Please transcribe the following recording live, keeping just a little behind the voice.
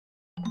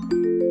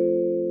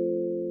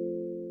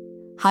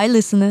Hi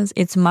listeners,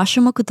 it's Masha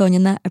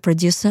Mokutonina, a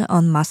producer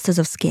on Masters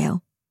of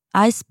Scale.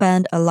 I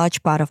spend a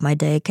large part of my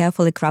day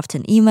carefully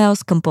crafting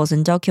emails,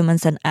 composing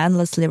documents, and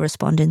endlessly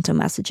responding to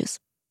messages.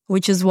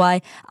 Which is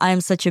why I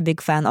am such a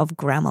big fan of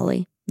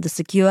Grammarly, the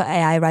secure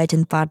AI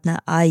writing partner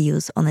I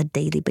use on a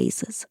daily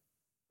basis.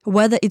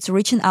 Whether it's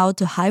reaching out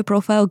to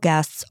high-profile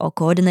guests or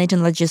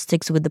coordinating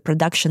logistics with the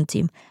production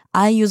team,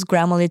 I use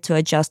Grammarly to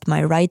adjust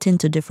my writing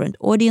to different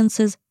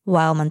audiences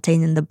while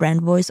maintaining the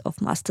brand voice of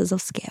Masters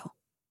of Scale.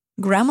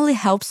 Grammarly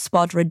helps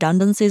spot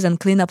redundancies and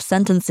clean up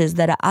sentences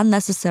that are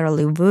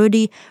unnecessarily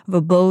wordy,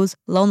 verbose,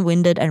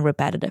 long-winded, and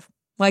repetitive,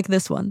 like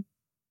this one.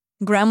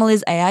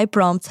 Grammarly's AI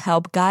prompts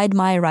help guide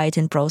my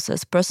writing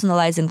process,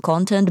 personalizing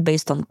content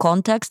based on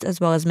context as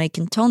well as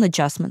making tone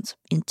adjustments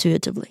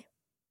intuitively.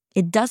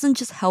 It doesn't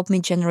just help me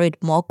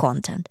generate more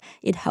content,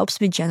 it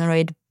helps me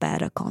generate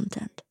better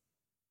content.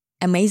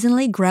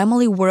 Amazingly,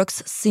 Grammarly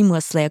works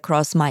seamlessly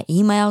across my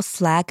email,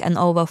 Slack, and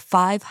over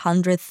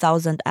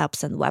 500,000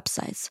 apps and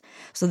websites,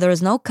 so there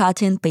is no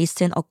cutting,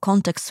 pasting, or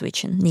context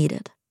switching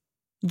needed.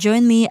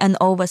 Join me and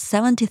over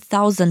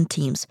 70,000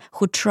 teams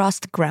who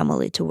trust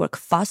Grammarly to work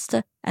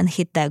faster and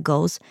hit their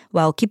goals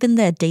while keeping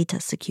their data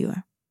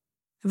secure.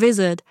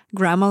 Visit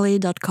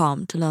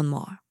Grammarly.com to learn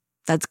more.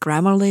 That's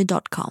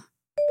Grammarly.com.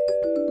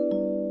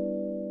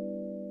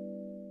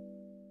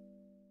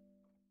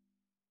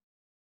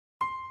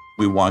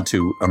 We want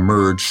to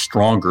emerge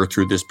stronger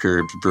through this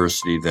period of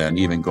adversity than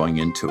even going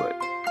into it.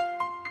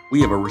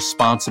 We have a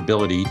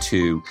responsibility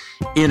to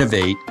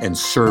innovate and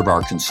serve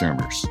our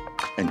consumers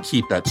and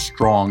keep that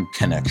strong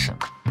connection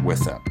with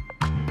them,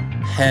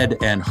 head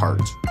and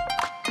heart.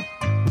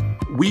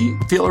 We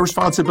feel a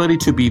responsibility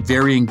to be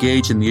very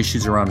engaged in the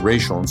issues around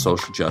racial and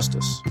social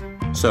justice.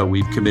 So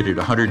we've committed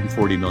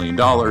 $140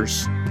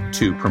 million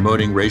to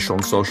promoting racial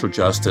and social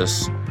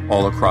justice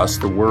all across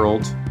the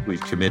world.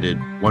 We've committed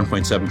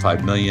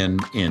 $1.75 million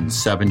in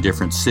 7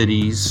 different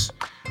cities.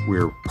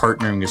 We're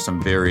partnering with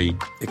some very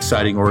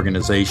exciting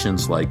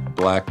organizations like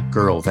Black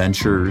Girl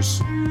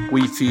Ventures.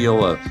 We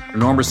feel an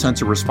enormous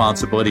sense of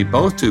responsibility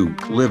both to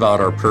live out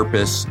our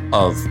purpose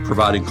of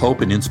providing hope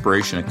and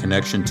inspiration and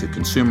connection to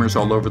consumers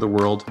all over the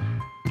world.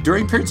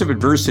 During periods of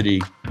adversity,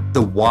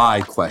 the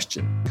why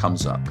question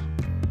comes up.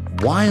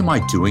 Why am I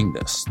doing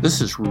this?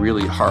 This is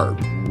really hard.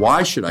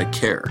 Why should I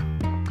care?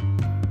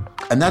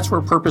 And that's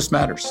where purpose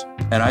matters.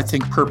 And I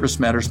think purpose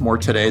matters more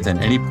today than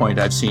any point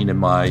I've seen in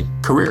my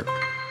career.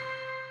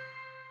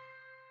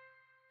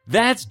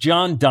 That's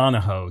John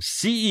Donahoe,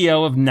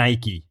 CEO of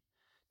Nike.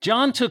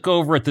 John took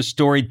over at the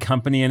storied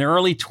company in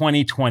early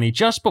 2020,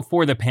 just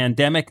before the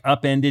pandemic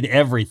upended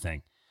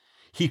everything.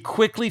 He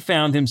quickly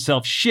found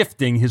himself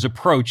shifting his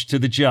approach to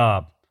the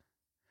job.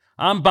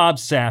 I'm Bob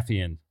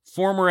Safian,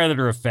 former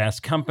editor of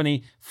Fast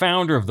Company,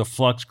 founder of the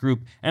Flux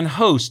Group, and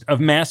host of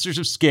Masters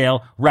of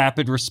Scale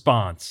Rapid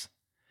Response.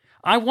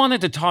 I wanted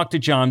to talk to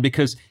John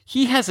because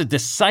he has a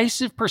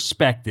decisive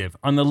perspective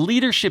on the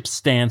leadership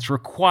stance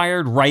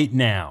required right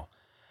now,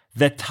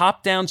 that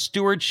top-down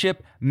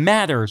stewardship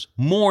matters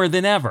more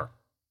than ever.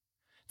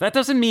 That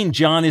doesn't mean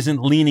John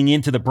isn't leaning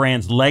into the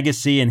brand's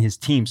legacy and his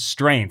team's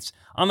strengths.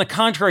 On the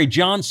contrary,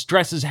 John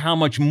stresses how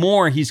much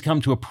more he's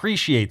come to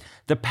appreciate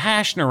the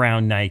passion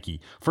around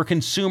Nike for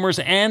consumers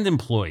and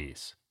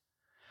employees.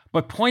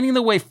 But pointing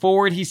the way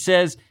forward, he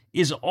says,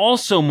 is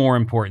also more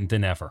important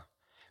than ever.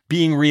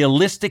 Being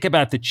realistic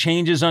about the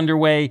changes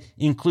underway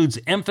includes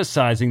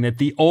emphasizing that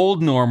the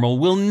old normal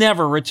will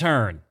never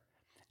return.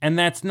 And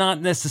that's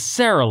not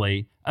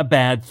necessarily a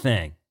bad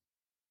thing.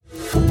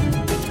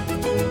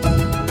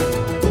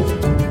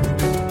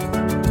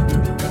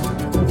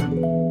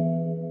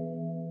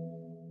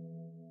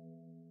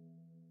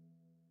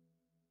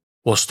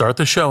 We'll start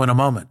the show in a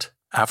moment,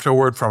 after a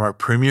word from our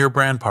premier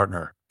brand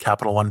partner,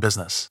 Capital One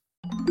Business.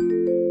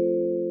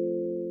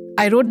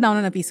 I wrote down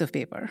on a piece of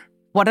paper,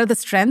 what are the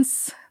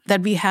strengths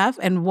that we have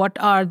and what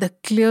are the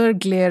clear,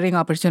 glaring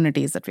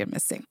opportunities that we're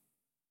missing?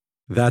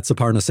 That's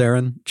Aparna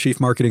Saran, Chief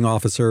Marketing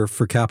Officer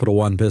for Capital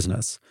One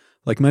Business.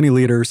 Like many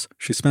leaders,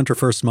 she spent her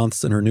first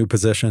months in her new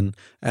position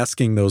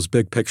asking those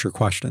big picture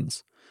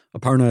questions.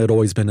 Aparna had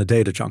always been a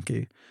data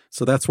junkie,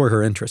 so that's where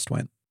her interest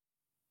went.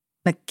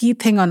 The key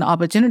thing on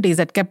opportunities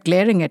that kept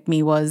glaring at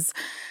me was,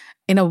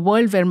 in a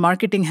world where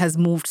marketing has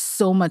moved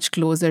so much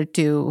closer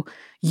to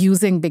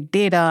using big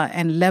data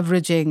and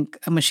leveraging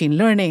machine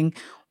learning,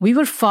 we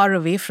were far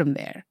away from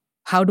there.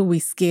 How do we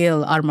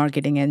scale our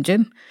marketing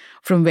engine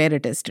from where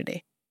it is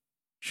today?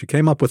 She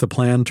came up with a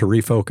plan to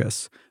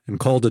refocus and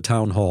called a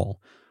town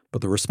hall, but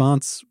the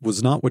response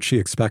was not what she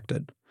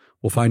expected.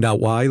 We'll find out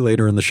why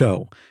later in the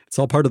show. It's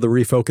all part of the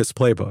Refocus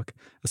Playbook,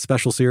 a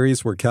special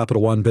series where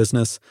Capital One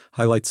Business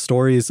highlights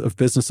stories of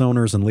business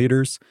owners and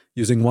leaders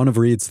using one of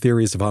Reed's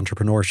theories of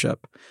entrepreneurship.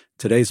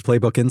 Today's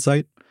Playbook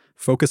insight: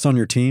 focus on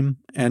your team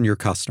and your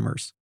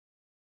customers.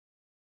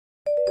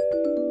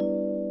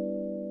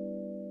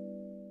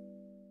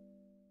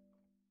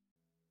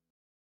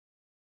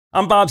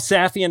 I'm Bob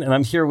Safian, and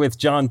I'm here with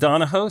John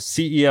Donahoe,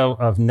 CEO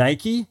of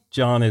Nike.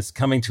 John is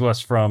coming to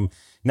us from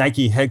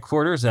Nike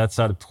headquarters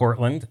outside of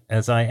Portland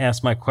as I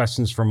ask my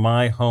questions from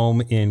my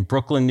home in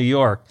Brooklyn, New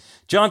York.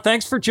 John,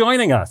 thanks for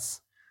joining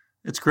us.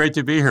 It's great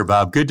to be here,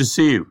 Bob. Good to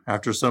see you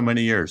after so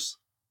many years.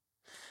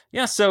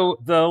 Yeah, so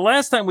the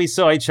last time we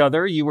saw each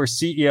other, you were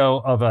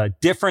CEO of a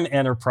different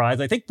enterprise.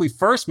 I think we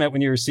first met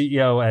when you were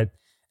CEO at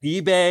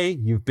eBay.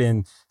 You've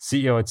been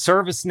CEO at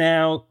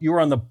ServiceNow. You were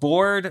on the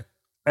board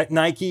at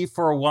Nike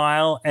for a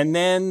while. And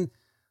then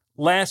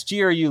last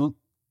year, you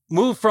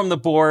moved from the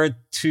board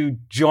to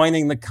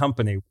joining the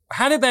company.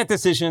 How did that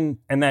decision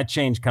and that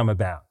change come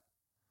about?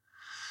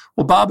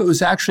 Well, Bob, it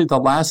was actually the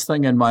last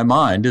thing in my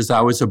mind as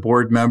I was a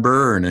board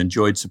member and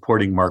enjoyed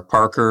supporting Mark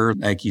Parker,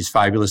 Nike's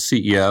fabulous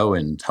CEO,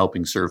 and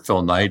helping serve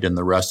Phil Knight and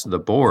the rest of the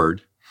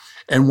board.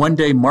 And one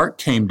day, Mark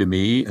came to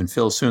me and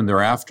Phil soon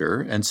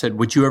thereafter and said,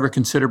 would you ever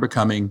consider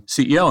becoming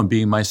CEO and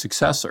being my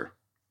successor?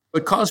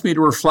 It caused me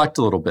to reflect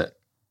a little bit.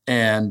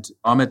 And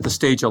I'm at the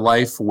stage of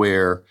life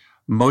where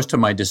most of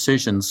my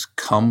decisions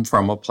come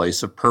from a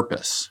place of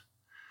purpose.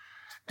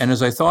 And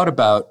as I thought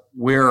about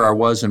where I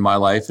was in my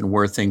life and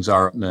where things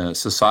are in the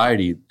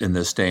society in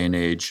this day and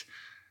age,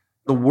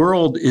 the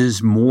world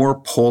is more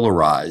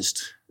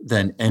polarized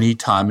than any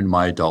time in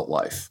my adult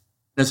life.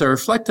 As I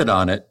reflected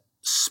on it,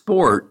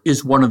 sport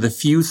is one of the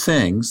few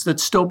things that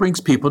still brings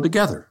people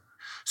together.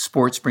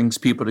 Sports brings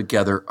people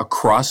together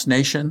across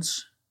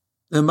nations.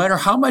 No matter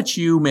how much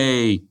you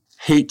may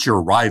hate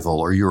your rival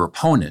or your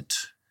opponent,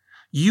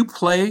 you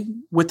play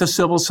with a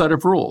civil set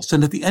of rules.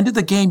 And at the end of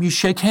the game, you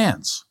shake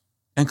hands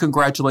and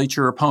congratulate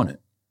your opponent.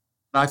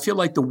 I feel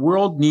like the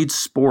world needs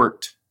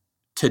sport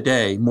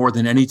today more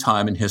than any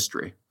time in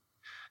history.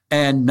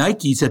 And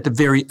Nike's at the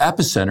very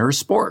epicenter of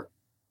sport.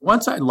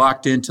 Once I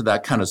locked into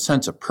that kind of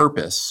sense of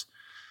purpose,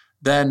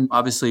 then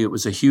obviously it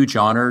was a huge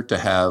honor to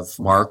have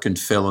Mark and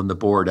Phil and the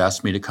board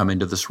ask me to come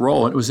into this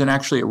role. And it was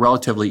actually a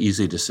relatively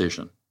easy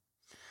decision.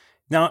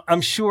 Now,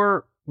 I'm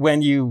sure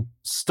when you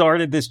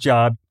started this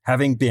job,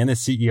 having been a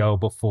CEO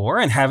before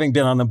and having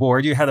been on the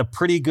board, you had a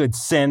pretty good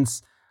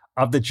sense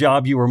of the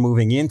job you were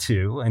moving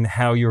into and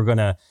how you were going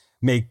to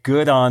make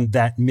good on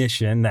that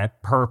mission,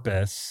 that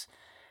purpose.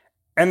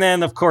 And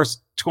then, of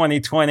course,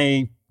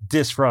 2020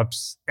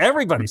 disrupts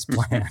everybody's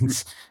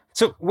plans.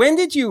 So when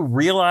did you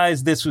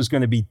realize this was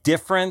going to be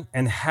different,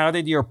 and how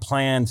did your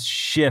plans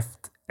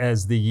shift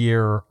as the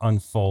year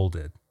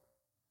unfolded?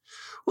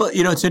 Well,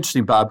 it's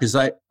interesting, Bob, because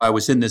I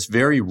was in this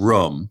very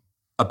room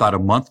about a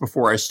month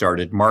before I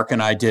started. Mark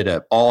and I did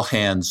an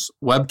all-hands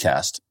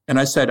webcast. And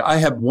I said, I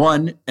have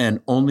one and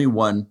only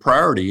one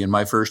priority in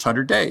my first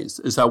 100 days,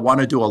 is I want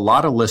to do a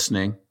lot of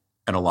listening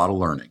and a lot of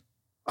learning.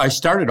 I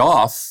started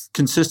off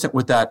consistent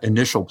with that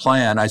initial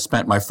plan. I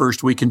spent my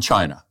first week in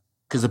China,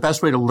 because the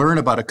best way to learn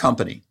about a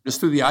company is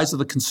through the eyes of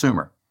the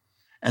consumer.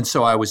 And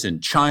so I was in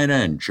China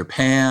and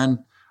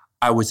Japan.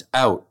 I was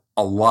out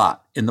a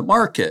lot in the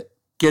market,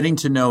 getting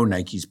to know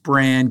Nike's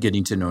brand,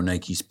 getting to know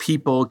Nike's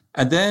people.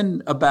 And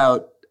then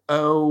about,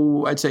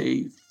 I'd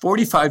say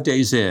 45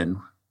 days in,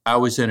 I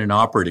was in an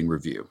operating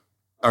review.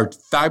 Our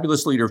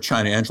fabulous leader of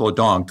China, Angela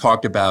Dong,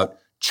 talked about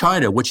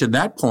China, which at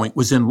that point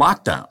was in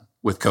lockdown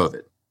with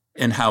COVID,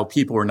 and how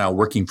people were now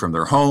working from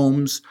their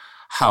homes,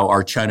 how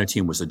our China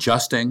team was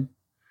adjusting,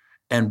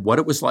 and what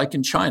it was like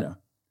in China.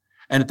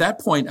 And at that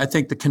point, I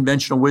think the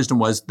conventional wisdom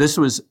was this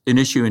was an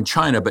issue in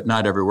China, but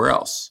not everywhere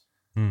else.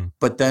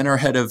 But then our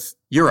head of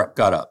Europe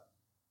got up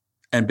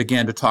and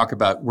began to talk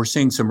about, we're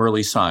seeing some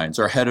early signs.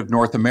 Our head of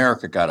North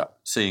America got up,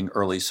 seeing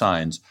early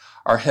signs.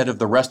 Our head of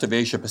the rest of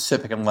Asia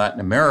Pacific and Latin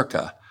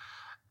America.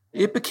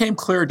 It became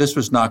clear this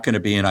was not going to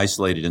be an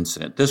isolated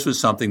incident. This was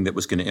something that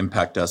was going to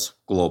impact us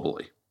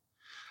globally.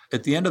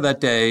 At the end of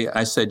that day,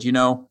 I said,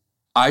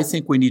 I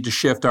think we need to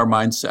shift our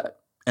mindset,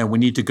 and we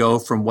need to go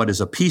from what is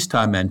a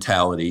peacetime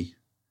mentality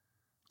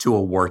to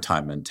a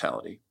wartime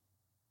mentality.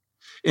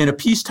 In a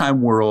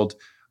peacetime world,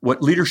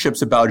 what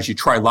leadership's about is you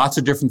try lots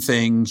of different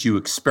things, you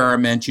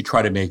experiment, you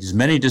try to make as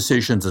many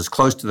decisions as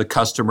close to the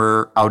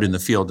customer out in the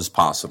field as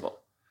possible.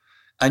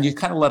 And you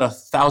kind of let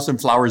 1,000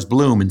 flowers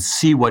bloom and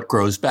see what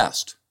grows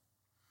best.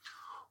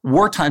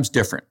 Wartime's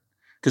different,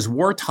 because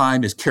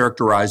wartime is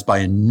characterized by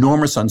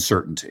enormous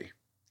uncertainty.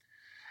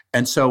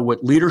 And so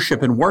what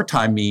leadership in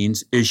wartime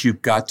means is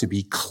you've got to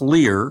be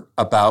clear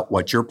about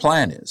what your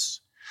plan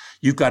is.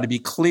 You've got to be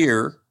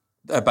clear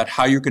about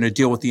how you're going to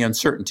deal with the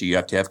uncertainty. You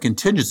have to have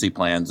contingency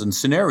plans and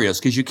scenarios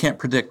because you can't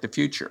predict the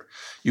future.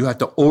 You have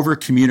to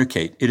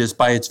over-communicate. It is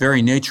by its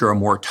very nature a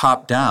more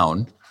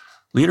top-down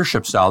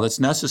leadership style that's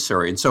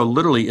necessary. And so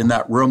literally in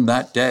that room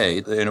that day,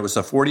 and it was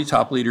the 40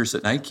 top leaders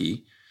at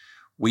Nike,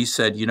 we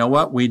said, you know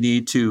what? We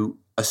need to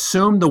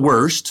assume the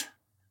worst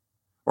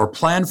or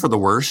plan for the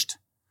worst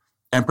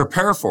and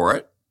prepare for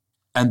it,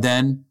 and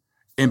then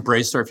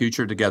embrace our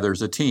future together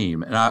as a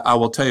team. And I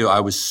will tell you,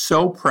 I was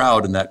so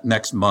proud in that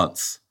next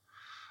month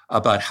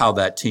about how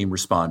that team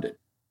responded.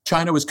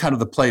 China was kind of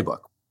the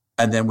playbook.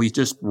 And then we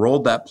just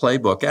rolled that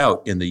playbook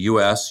out in the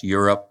US,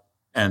 Europe,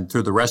 and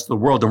through the rest of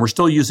the world. And we're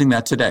still using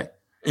that today.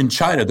 In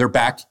China, they're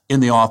back in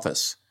the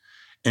office.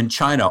 In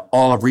China,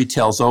 all of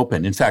retail's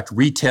open. In fact,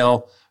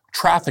 retail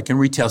traffic and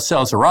retail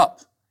sales are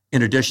up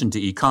in addition to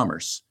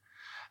e-commerce.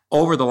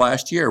 Over the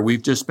last year,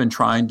 we've just been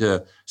trying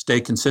to stay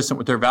consistent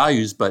with their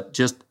values, but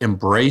just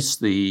embrace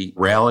the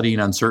reality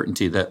and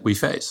uncertainty that we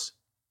face.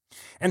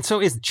 And so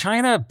is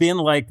China been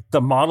like the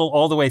model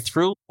all the way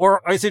through,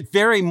 or is it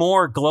very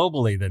more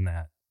globally than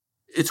that?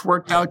 It's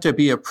worked out to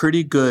be a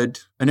pretty good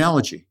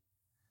analogy.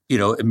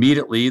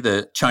 Immediately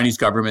the Chinese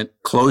government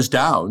closed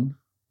down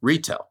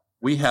retail.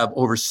 We have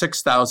over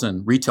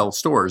 6,000 retail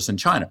stores in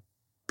China.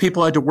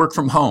 People had to work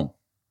from home.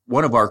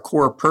 One of our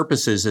core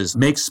purposes is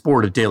make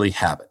sport a daily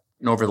habit.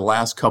 And over the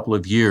last couple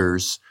of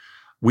years,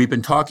 we've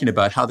been talking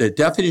about how the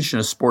definition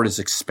of sport is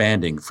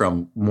expanding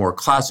from more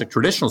classic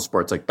traditional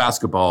sports like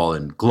basketball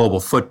and global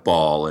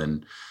football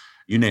and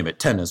you name it,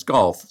 tennis,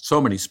 golf,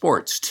 so many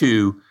sports,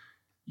 to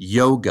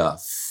yoga,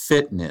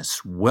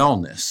 fitness,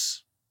 wellness.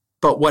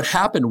 But what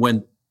happened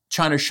when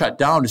China shut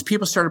down is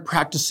people started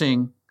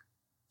practicing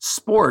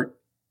sport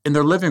in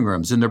their living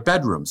rooms, in their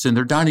bedrooms, in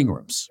their dining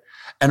rooms.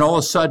 And all of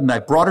a sudden,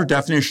 that broader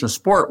definition of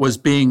sport was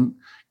being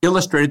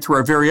illustrated through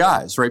our very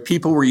eyes, right?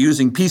 People were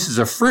using pieces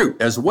of fruit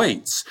as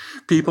weights.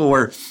 People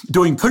were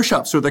doing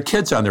push-ups with their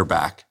kids on their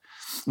back.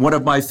 One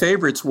of my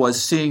favorites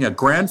was seeing a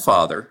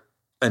grandfather,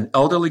 an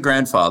elderly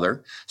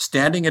grandfather,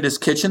 standing at his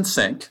kitchen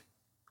sink,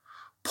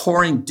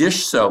 pouring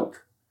dish soap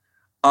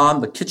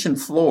on the kitchen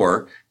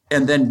floor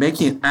and then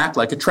making it act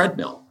like a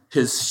treadmill.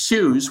 His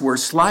shoes were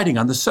sliding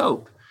on the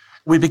soap.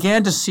 We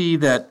began to see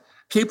that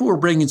people were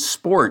bringing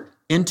sport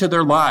into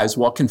their lives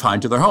while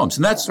confined to their homes.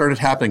 And that started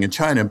happening in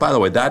China. And by the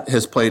way, that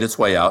has played its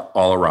way out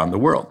all around the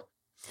world.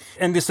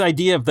 And this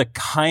idea of the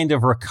kind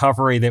of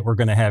recovery that we're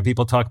going to have,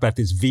 people talk about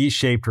this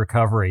V-shaped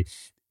recovery.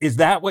 Is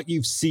that what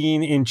you've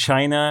seen in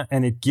China?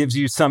 And it gives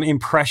you some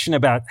impression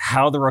about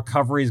how the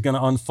recovery is going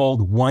to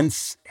unfold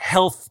once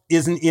health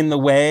isn't in the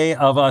way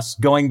of us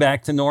going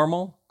back to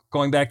normal,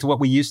 going back to what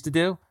we used to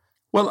do?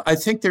 Well, I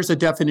think there's a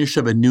definition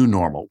of a new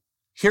normal.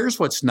 Here's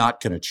what's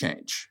not going to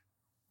change,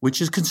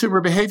 which is consumer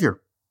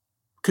behavior.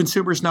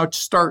 Consumers now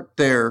start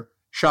their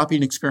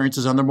shopping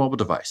experiences on their mobile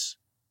device.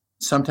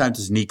 Sometimes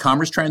it's an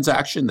e-commerce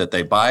transaction that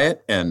they buy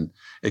it and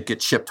it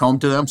gets shipped home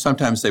to them.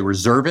 Sometimes they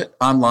reserve it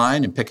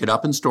online and pick it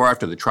up in store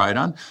after they try it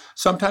on.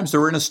 Sometimes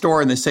they're in a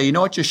store and they say, you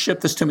know what, just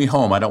ship this to me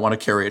home. I don't want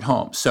to carry it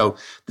home. So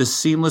the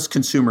seamless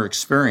consumer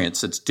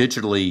experience that's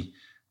digitally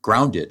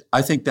grounded,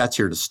 I think that's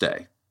here to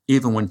stay,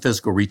 even when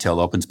physical retail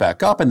opens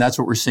back up. And that's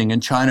what we're seeing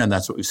in China and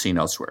that's what we've seen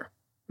elsewhere.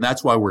 And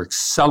that's why we're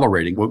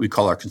accelerating what we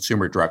call our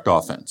consumer direct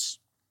offense.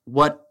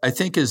 What I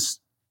think is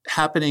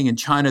happening in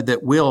China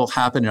that will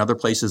happen in other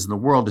places in the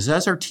world is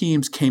as our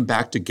teams came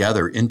back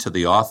together into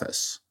the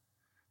office,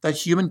 that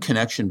human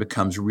connection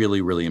becomes really,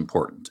 really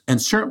important.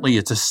 And certainly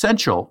it's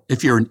essential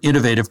if you're an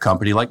innovative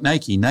company like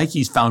Nike.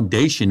 Nike's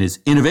foundation is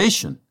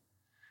innovation.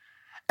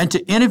 And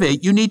to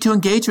innovate, you need to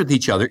engage with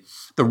each other.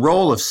 The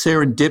role of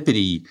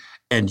serendipity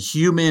and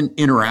human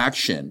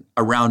interaction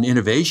around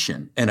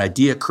innovation and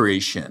idea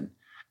creation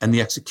and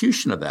the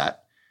execution of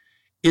that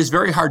is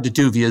very hard to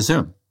do via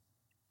Zoom.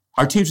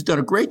 Our teams have done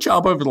a great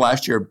job over the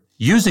last year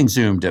using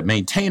Zoom to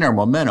maintain our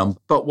momentum.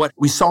 But what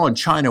we saw in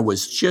China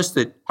was just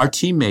that our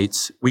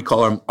teammates, we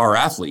call them our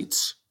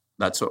athletes.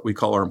 That's what we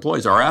call our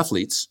employees. Our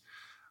athletes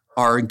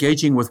are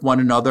engaging with one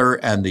another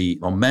and the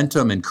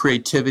momentum and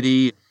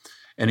creativity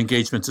and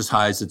engagement's as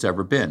high as it's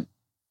ever been.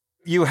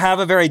 You have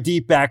a very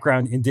deep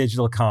background in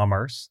digital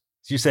commerce.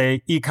 As you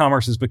say,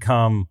 e-commerce has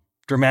become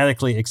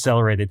dramatically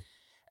accelerated.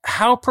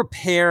 How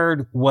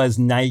prepared was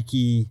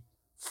Nike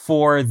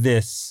for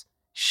this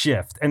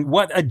shift? And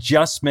what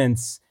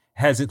adjustments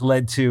has it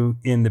led to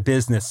in the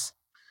business?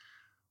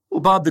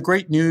 Well, Bob, the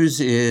great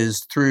news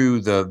is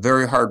through the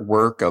very hard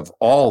work of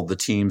all the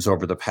teams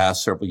over the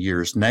past several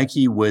years,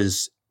 Nike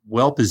was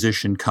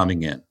well-positioned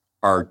coming in.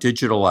 Our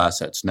digital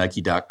assets,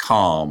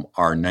 Nike.com,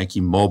 our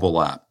Nike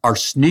mobile app, our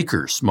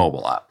sneakers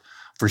mobile app.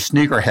 For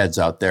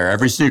sneakerheads out there,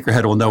 every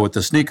sneakerhead will know what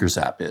the sneakers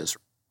app is.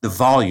 The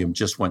volume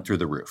just went through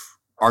the roof.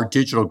 Our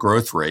digital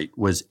growth rate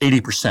was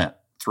 80%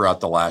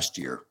 throughout the last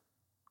year.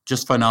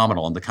 Just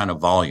phenomenal in the kind of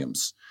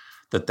volumes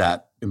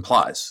that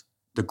implies,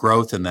 the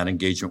growth and that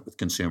engagement with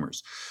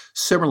consumers.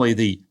 Similarly,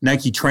 the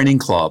Nike Training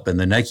Club and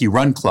the Nike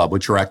Run Club,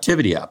 which are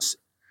activity apps,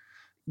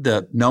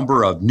 the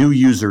number of new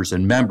users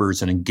and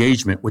members and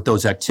engagement with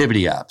those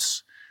activity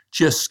apps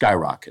just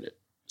skyrocketed.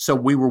 So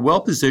we were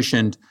well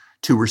positioned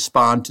to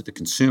respond to the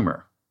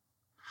consumer.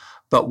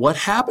 But what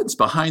happens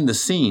behind the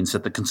scenes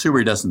that the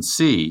consumer doesn't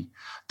see,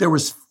 there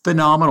was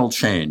phenomenal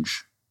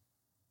change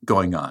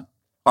going on.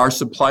 Our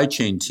supply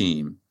chain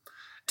team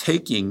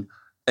taking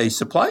a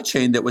supply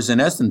chain that was in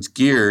essence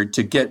geared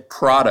to get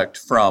product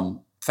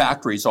from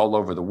factories all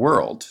over the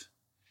world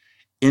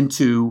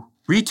into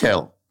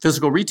retail,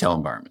 physical retail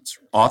environments,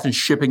 often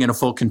shipping in a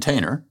full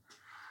container.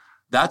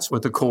 That's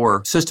what the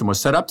core system was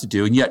set up to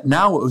do. And yet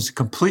now it was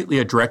completely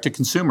a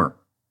direct-to-consumer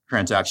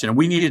transaction. And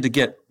we needed to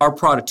get our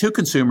product to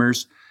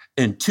consumers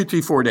in 2,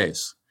 3, 4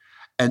 days.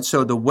 And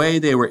so the way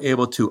they were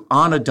able to,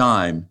 on a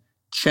dime,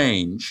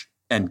 change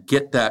and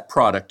get that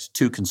product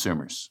to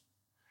consumers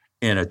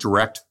in a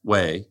direct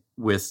way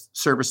with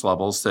service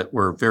levels that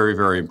were very,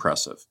 very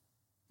impressive.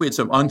 We had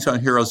some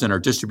unsung heroes in our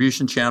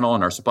distribution channel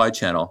and our supply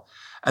channel,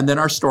 and then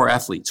our store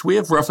athletes. We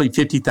have roughly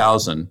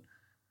 50,000,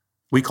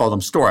 we call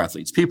them store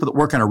athletes, people that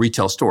work in our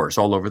retail stores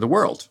all over the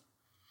world.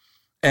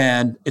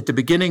 And at the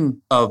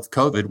beginning of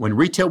COVID, when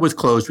retail was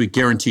closed, we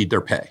guaranteed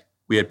their pay.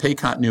 We had pay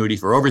continuity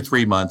for over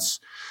 3 months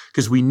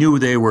because we knew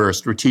they were a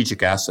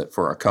strategic asset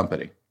for our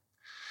company.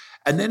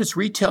 And then as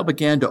retail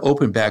began to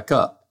open back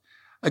up,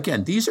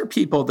 again, these are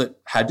people that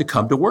had to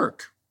come to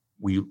work.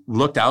 We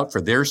looked out for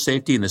their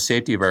safety and the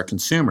safety of our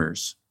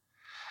consumers.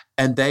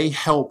 And they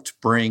helped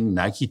bring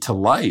Nike to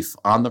life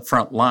on the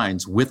front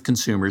lines with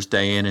consumers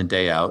day in and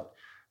day out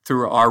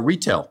through our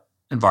retail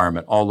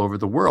environment all over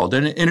the world.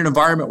 And in an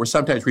environment where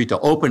sometimes retail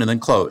open and then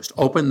closed,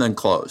 open and then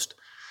closed,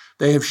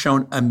 they have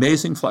shown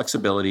amazing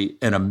flexibility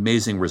and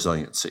amazing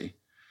resiliency.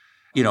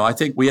 I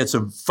think we had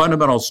some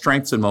fundamental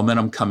strengths and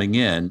momentum coming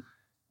in.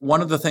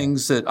 One of the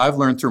things that I've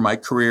learned through my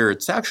career,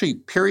 it's actually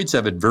periods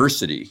of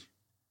adversity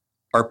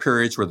are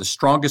periods where the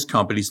strongest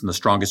companies and the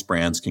strongest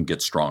brands can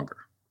get stronger.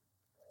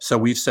 So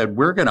we've said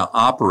we're going to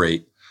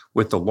operate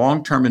with the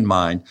long term in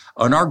mind,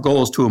 and our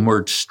goal is to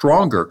emerge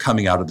stronger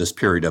coming out of this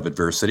period of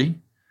adversity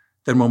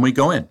than when we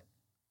go in.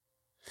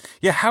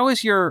 Yeah, how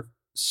is your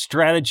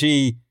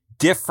strategy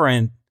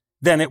different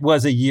than it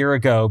was a year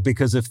ago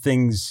because of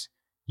things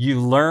you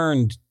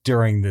learned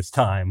during this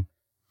time?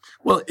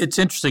 Well, it's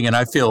interesting, and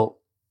I feel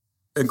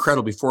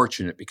incredibly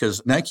fortunate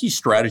because Nike's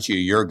strategy a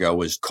year ago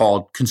was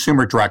called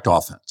Consumer Direct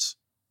Offense,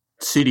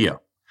 CDO.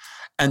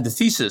 And the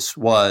thesis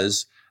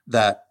was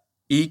that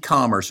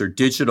e-commerce or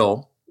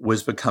digital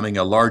was becoming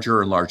a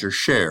larger and larger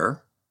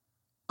share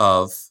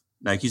of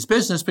Nike's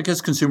business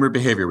because consumer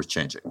behavior was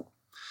changing.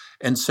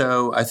 And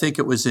so I think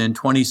it was in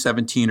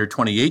 2017 or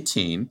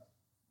 2018,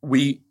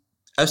 we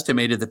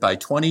estimated that by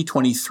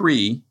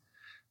 2023,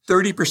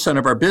 30%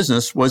 of our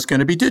business was going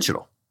to be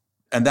digital.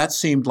 And that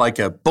seemed like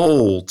a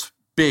bold,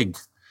 big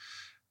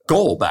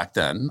goal back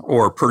then,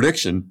 or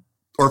prediction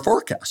or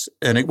forecast.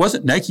 And it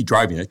wasn't Nike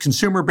driving it.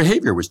 Consumer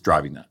behavior was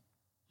driving that.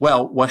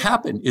 Well, what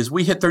happened is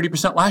we hit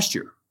 30% last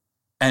year.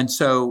 And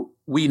so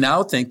we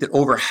now think that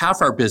over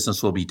half our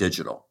business will be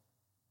digital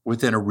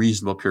within a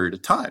reasonable period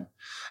of time.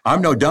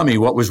 I'm no dummy.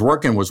 What was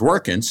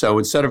working. So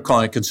instead of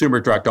calling it consumer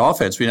direct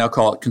offense, we now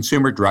call it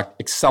consumer direct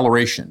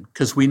acceleration,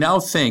 because we now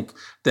think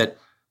that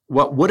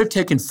what would have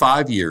taken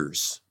 5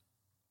 years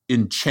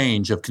in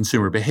change of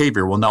consumer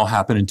behavior will now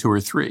happen in 2 or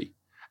 3.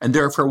 And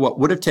therefore, what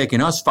would have taken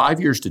us 5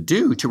 years to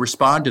do to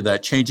respond to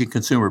that changing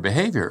consumer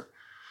behavior,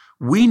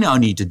 we now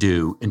need to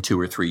do in 2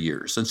 or 3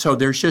 years. And so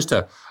there's just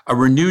a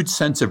renewed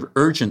sense of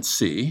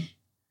urgency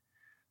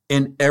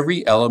in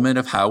every element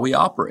of how we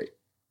operate.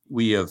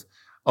 We have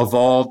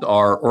evolved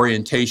our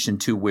orientation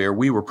to where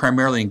we were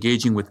primarily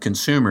engaging with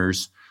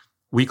consumers,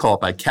 we call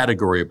it by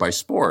category or by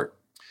sport.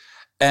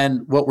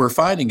 And what we're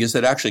finding is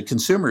that actually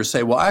consumers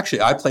say, well,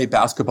 actually, I play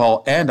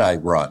basketball and I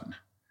run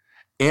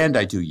and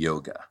I do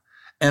yoga.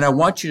 And I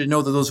want you to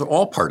know that those are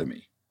all part of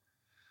me.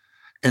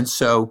 And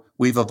so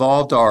we've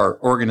evolved our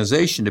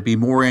organization to be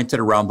more oriented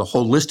around the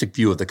holistic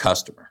view of the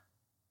customer.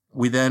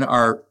 We then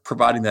are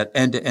providing that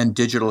end-to-end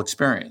digital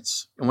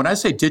experience. And when I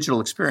say digital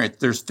experience,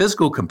 there's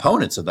physical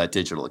components of that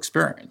digital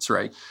experience,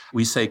 right?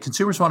 We say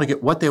consumers want to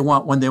get what they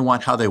want, when they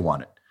want, how they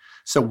want it.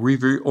 So we've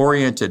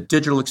reoriented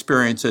digital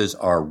experiences,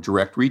 our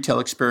direct retail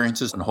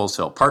experiences and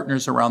wholesale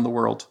partners around the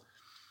world.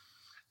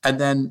 And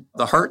then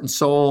the heart and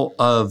soul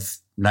of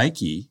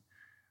Nike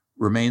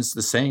remains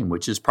the same,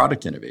 which is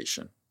product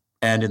innovation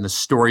and in the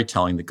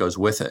storytelling that goes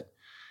with it.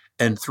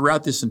 And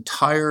throughout this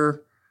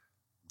entire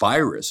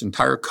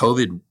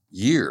COVID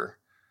year,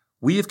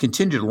 we have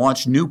continued to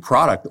launch new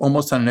product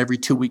almost on an every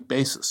 2-week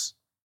basis.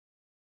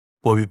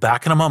 We'll be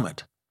back in a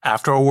moment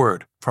after a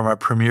word from our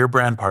premier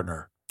brand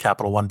partner,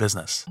 Capital One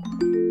Business.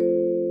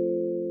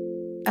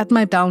 At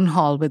my town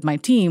hall with my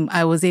team,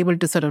 I was able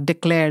to sort of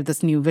declare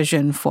this new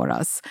vision for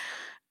us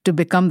to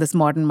become this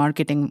modern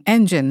marketing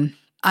engine.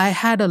 I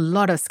had a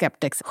lot of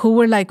skeptics who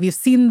were like, we've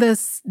seen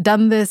this,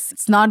 done this,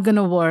 it's not going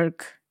to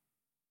work.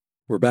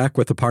 We're back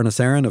with Aparna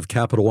Saran of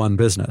Capital One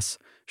Business.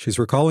 She's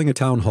recalling a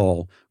town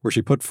hall where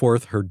she put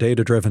forth her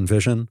data-driven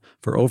vision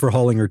for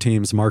overhauling her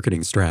team's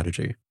marketing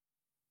strategy.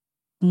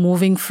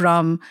 Moving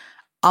from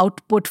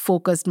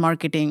output-focused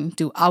marketing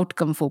to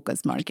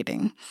outcome-focused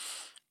marketing.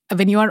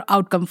 When you are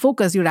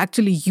outcome-focused, you're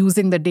actually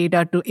using the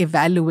data to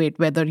evaluate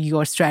whether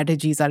your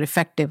strategies are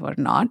effective or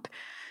not.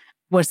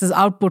 Versus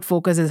output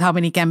focus is how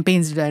many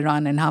campaigns did I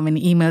run and how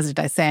many emails did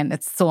I send,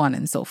 and so on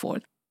and so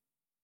forth.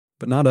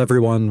 But not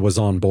everyone was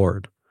on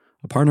board.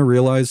 Aparna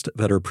realized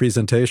that her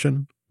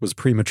presentation was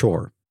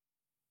premature.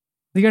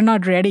 You're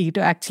not ready to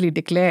actually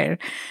declare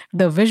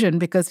the vision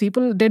because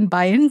people didn't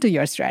buy into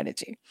your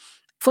strategy.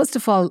 First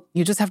of all,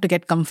 you just have to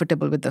get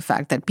comfortable with the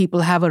fact that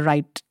people have a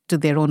right to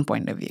their own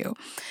point of view.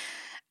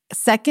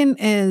 Second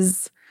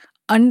is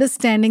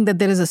understanding that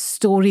there is a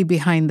story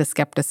behind the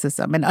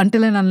skepticism. And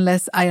until and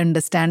unless I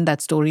understand that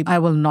story, I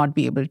will not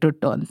be able to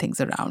turn things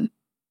around.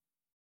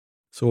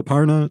 So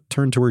Aparna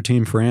turned to her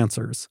team for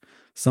answers,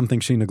 something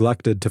she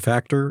neglected to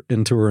factor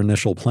into her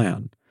initial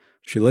plan.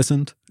 She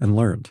listened and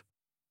learned.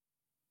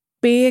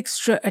 pay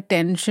extra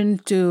attention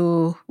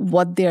to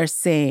what they're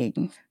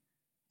saying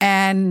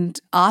and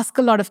ask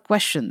a lot of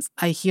questions.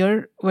 I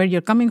hear where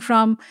you're coming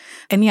from.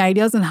 Any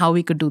ideas on how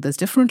we could do this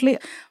differently?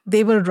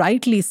 They will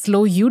rightly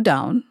slow you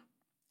down,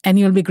 and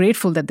you'll be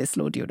grateful that they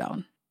slowed you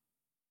down.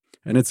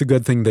 And it's a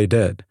good thing they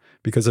did,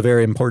 because a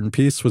very important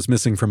piece was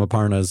missing from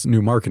Aparna's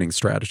new marketing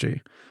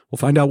strategy. We'll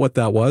find out what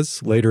that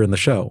was later in the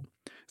show.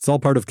 It's all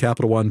part of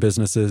Capital One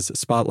Business's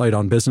Spotlight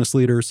on Business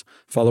Leaders,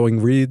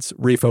 following Reed's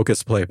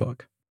Refocus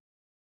Playbook.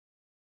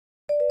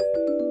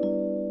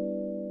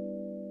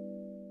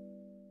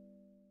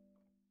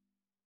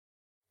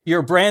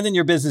 Your brand and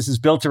your business is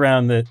built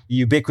around the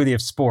ubiquity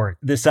of sport,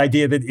 this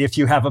idea that if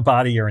you have a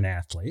body, you're an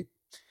athlete.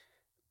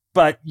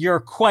 But you're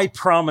quite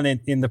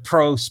prominent in the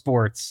pro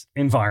sports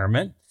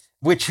environment,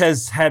 which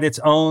has had its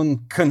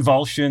own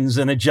convulsions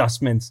and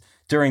adjustments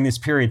during this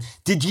period.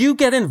 Did you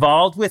get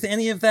involved with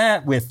any of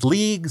that, with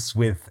leagues,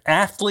 with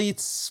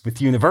athletes,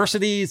 with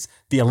universities,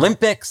 the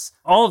Olympics?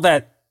 All of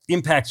that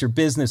impacts your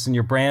business and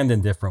your brand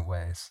in different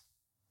ways.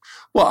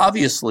 Well,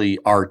 obviously,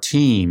 our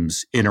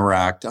teams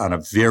interact on a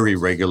very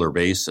regular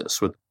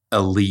basis with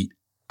elite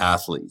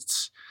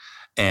athletes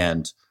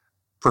and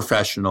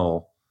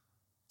professional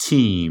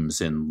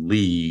teams and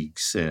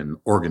leagues and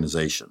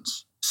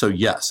organizations. So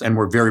yes, and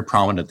we're very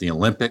prominent at the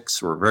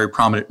Olympics. We're very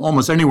prominent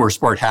almost anywhere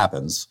sport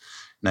happens.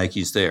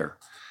 Nike's there.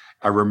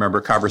 I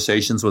remember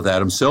conversations with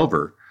Adam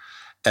Silver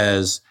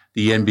as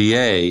the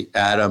NBA.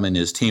 Adam and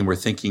his team were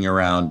thinking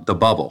around the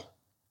bubble,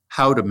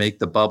 how to make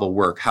the bubble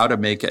work, how to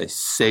make a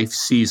safe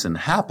season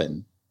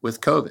happen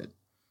with COVID.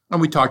 And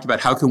we talked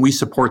about how can we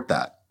support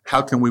that?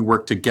 How can we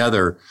work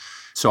together?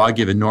 So I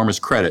give enormous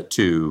credit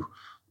to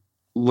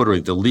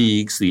literally the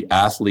leagues, the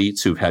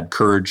athletes who've had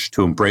courage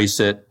to embrace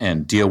it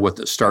and deal with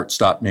the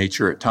start-stop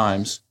nature at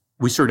times.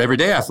 We serve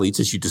everyday athletes,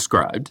 as you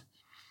described,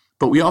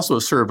 but we also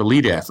serve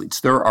elite athletes.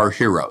 They're our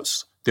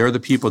heroes. They're the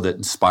people that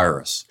inspire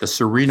us. The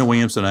Serena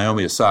Williams and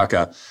Naomi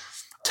Osaka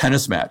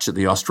tennis match at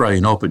the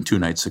Australian Open 2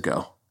 nights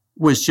ago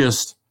was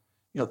just,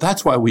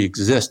 that's why we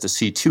exist, to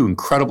see two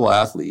incredible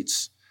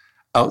athletes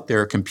out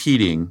there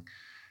competing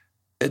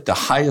at the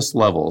highest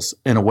levels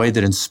in a way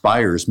that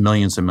inspires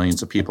millions and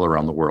millions of people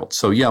around the world.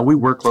 So yeah, we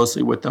work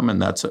closely with them, and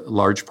that's a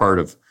large part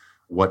of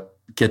what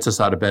gets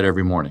us out of bed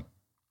every morning.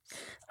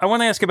 I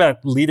want to ask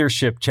about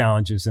leadership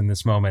challenges in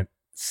this moment.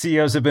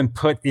 CEOs have been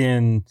put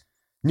in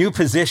new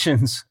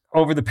positions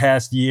over the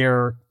past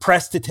year,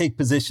 pressed to take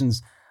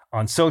positions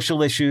on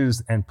social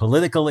issues and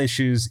political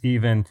issues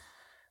even.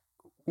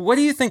 What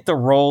do you think the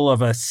role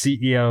of a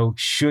CEO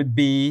should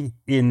be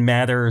in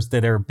matters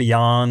that are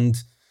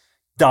beyond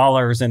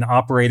dollars and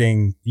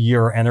operating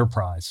your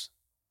enterprise?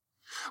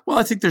 Well,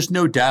 I think there's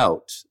no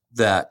doubt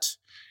that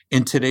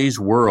in today's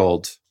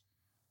world,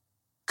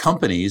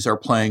 companies are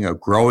playing a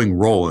growing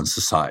role in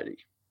society,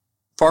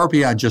 far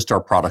beyond just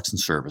our products and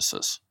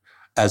services,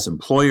 as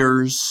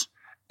employers,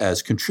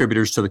 as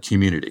contributors to the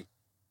community.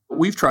 What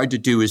we've tried to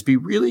do is be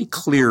really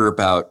clear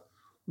about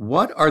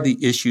what are the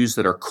issues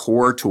that are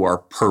core to our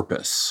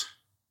purpose.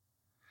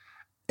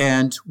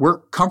 And we're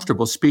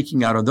comfortable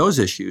speaking out on those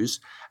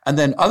issues. And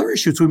then other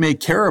issues we may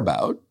care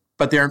about,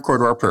 but they aren't core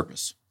to our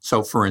purpose.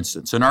 So for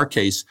instance, in our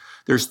case,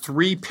 there's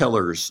 3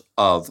 pillars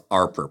of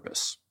our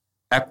purpose: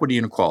 equity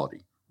and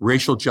equality,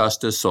 racial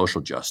justice,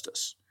 social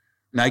justice.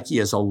 Nike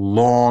has a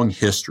long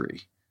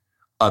history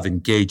of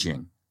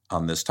engaging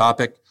on this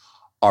topic.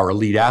 Our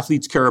elite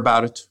athletes care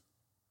about it.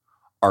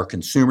 Our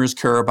consumers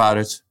care about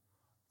it.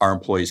 Our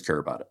employees care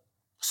about it.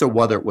 So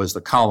whether it was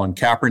the Colin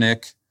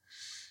Kaepernick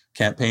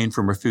campaign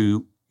from a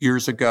few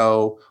years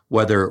ago,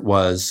 whether it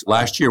was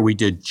last year we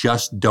did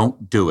Just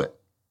Don't Do It,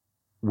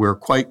 we're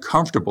quite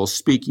comfortable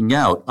speaking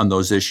out on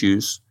those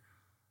issues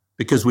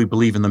because we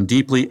believe in them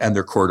deeply and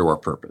they're core to our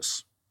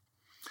purpose.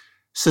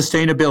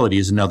 Sustainability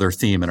is another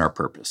theme in our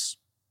purpose,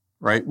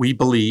 right? We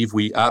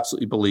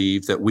absolutely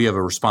believe that we have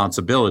a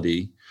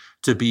responsibility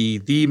to be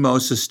the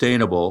most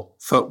sustainable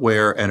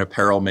footwear and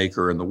apparel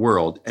maker in the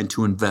world and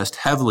to invest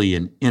heavily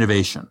in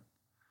innovation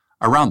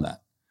around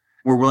that.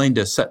 We're willing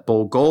to set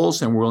bold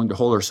goals and we're willing to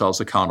hold ourselves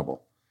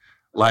accountable.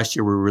 Last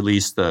year, we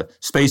released the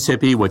Space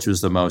Hippie, which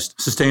was the most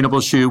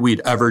sustainable shoe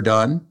we'd ever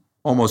done,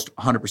 almost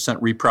 100%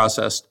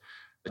 reprocessed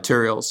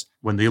materials.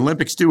 When the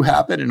Olympics do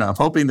happen, and I'm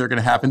hoping they're going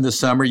to happen this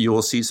summer, you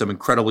will see some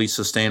incredibly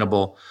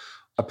sustainable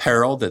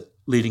apparel that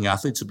leading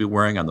athletes will be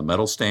wearing on the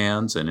medal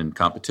stands and in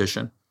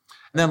competition.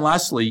 And then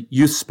lastly,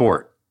 youth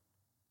sport.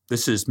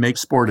 This is make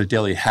sport a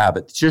daily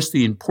habit. Just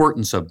the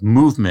importance of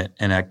movement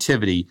and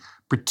activity,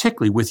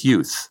 particularly with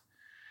youth.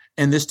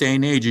 In this day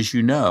and age, as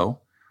you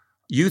know,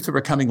 youth are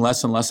becoming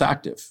less and less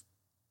active.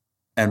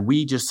 And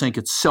we just think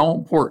it's so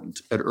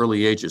important at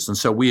early ages. And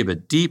so we have a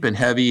deep and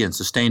heavy and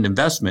sustained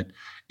investment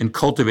in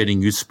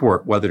cultivating youth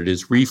sport, whether it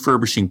is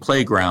refurbishing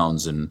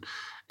playgrounds and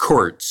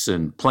courts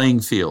and playing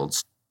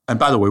fields. And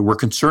by the way, we're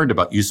concerned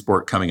about youth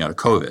sport coming out of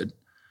COVID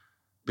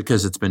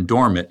because it's been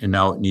dormant and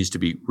now it needs to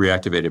be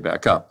reactivated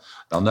back up.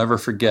 I'll never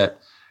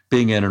forget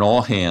being in an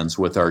all hands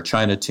with our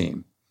China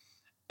team.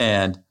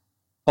 And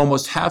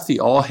almost half the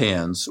all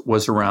hands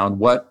was around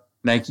what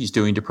Nike's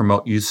doing to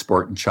promote youth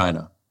sport in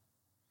China.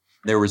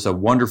 There was a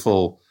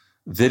wonderful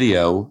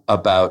video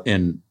about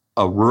in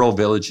a rural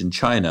village in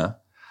China,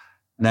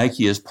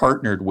 Nike has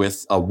partnered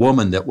with a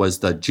woman that was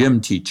the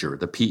gym teacher,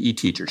 the PE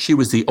teacher. She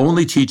was the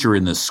only teacher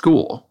in this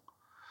school,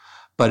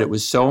 but it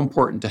was so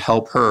important to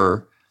help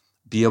her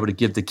be able to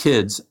give the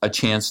kids a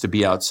chance to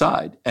be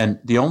outside. And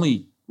the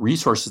only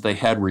resources they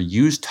had were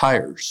used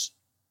tires.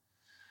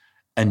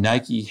 And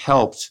Nike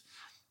helped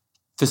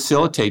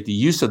facilitate the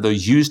use of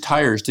those used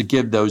tires to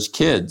give those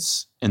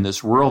kids in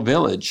this rural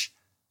village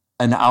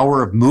an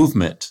hour of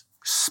movement,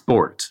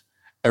 sport,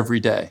 every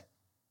day.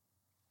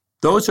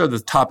 Those are the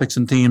topics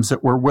and themes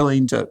that we're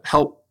willing to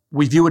help.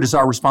 We view it as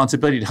our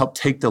responsibility to help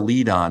take the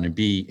lead on and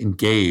be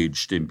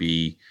engaged and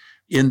be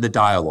in the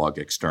dialogue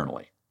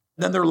externally.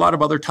 Then there are a lot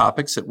of other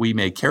topics that we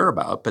may care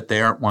about, but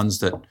they aren't ones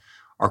that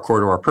are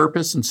core to our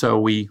purpose. And so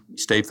we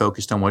stay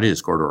focused on what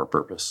is core to our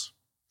purpose.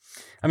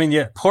 I mean,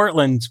 yeah,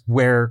 Portland,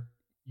 where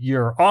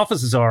your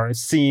offices are, has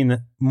seen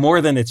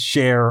more than its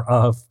share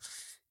of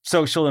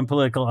social and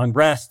political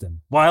unrest and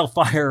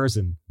wildfires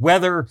and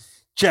weather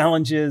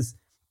challenges.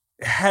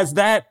 Has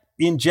that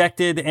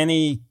injected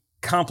any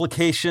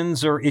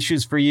complications or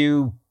issues for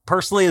you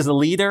personally as a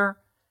leader?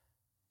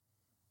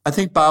 I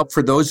think, Bob,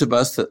 for those of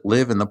us that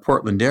live in the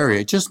Portland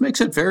area, it just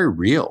makes it very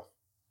real.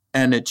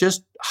 And it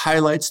just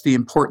highlights the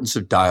importance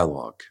of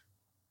dialogue.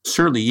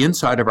 Certainly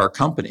inside of our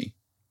company,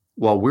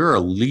 while we're a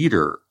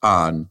leader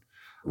on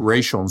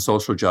racial and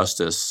social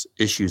justice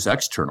issues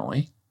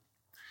externally,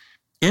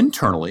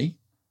 internally,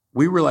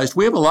 we realized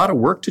we have a lot of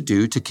work to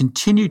do to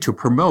continue to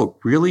promote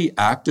really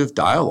active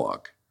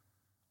dialogue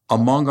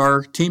among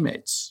our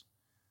teammates,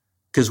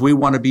 because we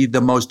want to be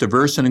the most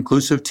diverse and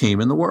inclusive team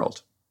in the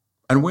world.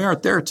 And we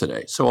aren't there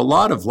today. So a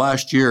lot of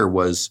last year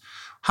was,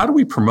 how do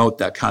we promote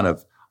that kind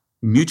of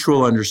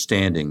mutual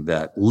understanding,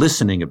 that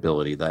listening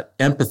ability, that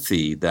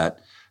empathy, that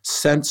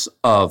sense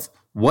of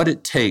what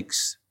it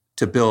takes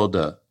to build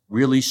a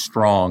really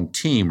strong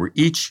team where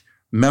each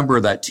member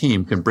of that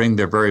team can bring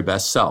their very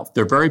best self,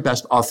 their very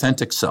best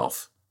authentic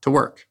self to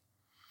work.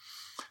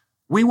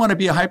 We want to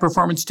be a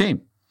high-performance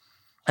team.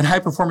 And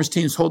high-performance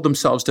teams hold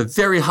themselves to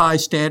very high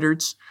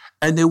standards,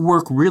 and they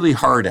work really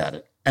hard at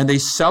it. And they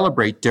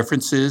celebrate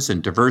differences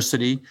and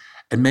diversity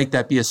and make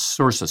that be a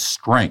source of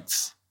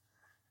strength.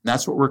 And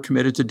that's what we're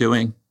committed to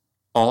doing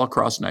all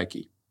across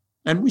Nike.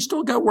 And we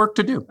still got work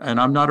to do, and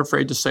I'm not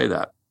afraid to say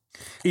that.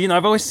 You know,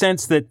 I've always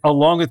sensed that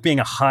along with being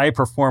a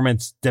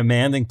high-performance,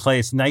 demanding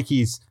place,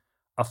 Nike's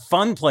a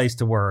fun place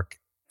to work.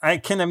 I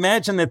can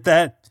imagine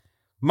that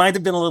might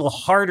have been a little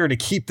harder to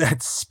keep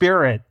that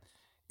spirit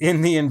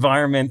in the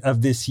environment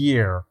of this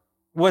year.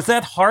 Was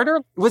that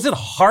harder? Was it a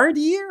hard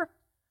year?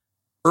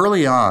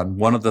 Early on,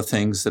 one of the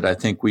things that I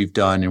think we've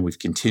done and we've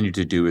continued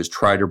to do is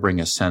try to bring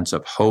a sense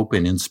of hope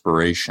and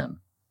inspiration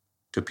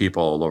to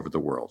people all over the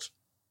world.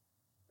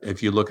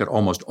 If you look at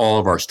almost all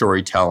of our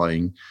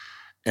storytelling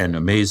and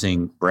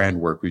amazing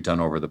brand work we've done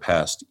over the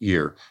past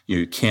year,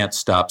 you can't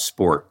stop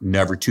sport,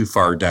 never too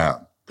far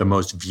down. The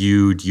most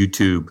viewed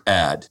YouTube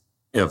ad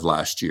of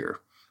last year.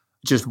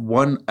 Just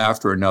one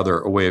after another,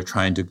 a way of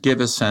trying to give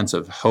a sense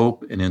of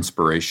hope and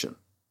inspiration.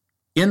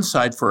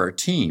 Inside for our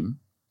team,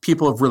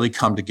 people have really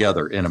come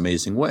together in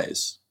amazing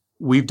ways.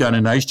 We've done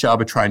a nice job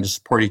of trying to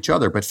support each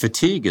other, but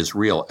fatigue is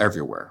real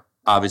everywhere.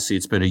 Obviously,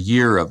 it's been a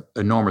year of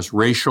enormous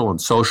racial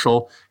and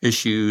social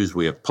issues.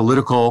 We have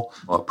political,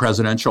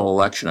 presidential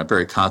election, a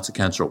very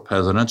consequential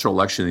presidential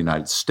election in the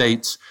United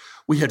States.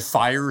 We had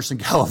fires in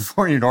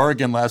California and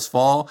Oregon last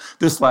fall.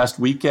 This last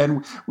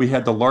weekend, we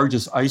had the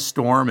largest ice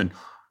storm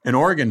in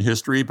Oregon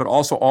history, but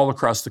also all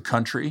across the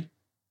country.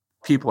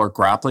 People are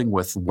grappling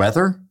with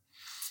weather.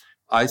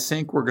 I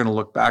think we're going to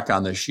look back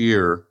on this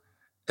year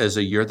as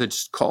a year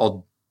that's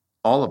called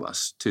all of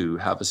us to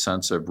have a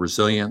sense of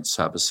resilience,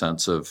 have a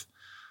sense of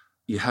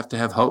you have to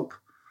have hope.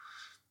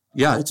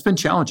 Yeah, it's been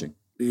challenging.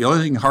 The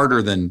only thing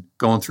harder than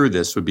going through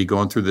this would be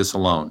going through this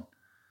alone.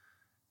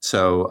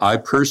 So I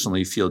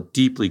personally feel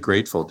deeply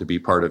grateful to be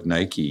part of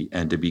Nike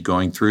and to be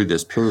going through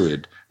this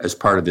period as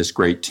part of this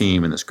great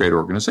team and this great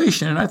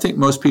organization. And I think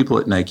most people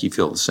at Nike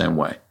feel the same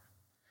way.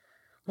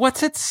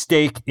 What's at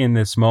stake in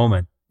this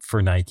moment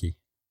for Nike?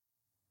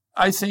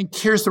 I think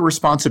here's the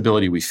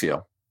responsibility we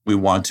feel. We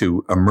want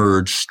to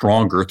emerge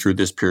stronger through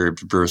this period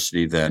of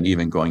adversity than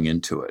even going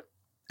into it.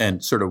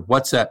 And sort of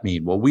what's that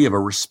mean? Well, we have a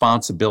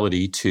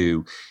responsibility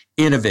to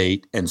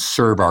innovate and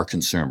serve our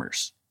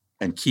consumers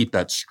and keep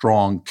that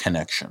strong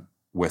connection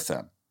with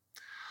them.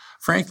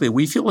 Frankly,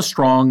 we feel a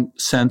strong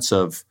sense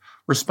of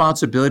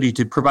responsibility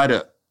to provide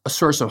a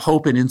source of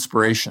hope and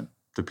inspiration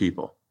to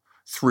people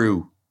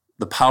through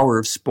the power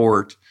of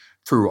sport,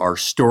 through our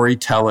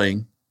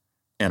storytelling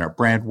and our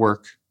brand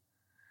work,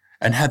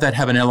 and have that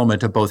have an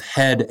element of both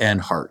head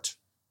and heart.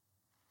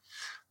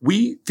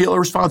 We feel a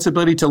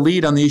responsibility to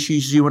lead on the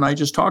issues you and I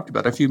just talked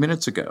about a few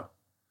minutes ago,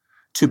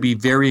 to be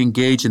very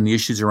engaged in the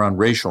issues around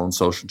racial and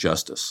social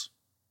justice.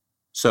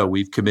 So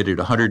we've committed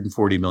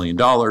 $140 million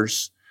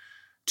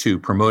to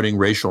promoting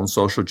racial and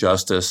social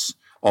justice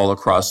all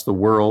across the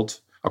world,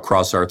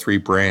 across our three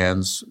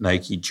brands,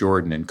 Nike,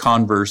 Jordan, and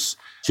Converse.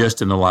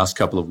 Just in the last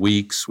couple of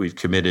weeks, we've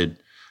committed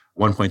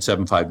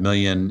 1.75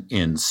 million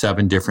in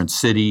 7 different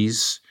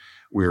cities.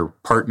 We're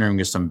partnering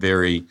with some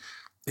very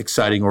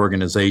exciting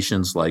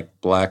organizations like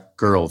Black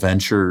Girl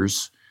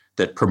Ventures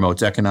that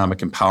promotes economic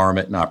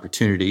empowerment and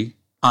opportunity.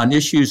 On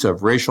issues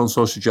of racial and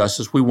social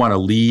justice, we want to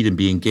lead and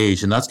be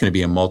engaged, and that's going to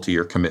be a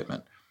multi-year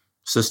commitment.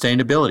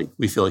 Sustainability,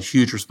 we feel a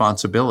huge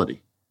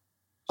responsibility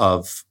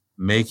of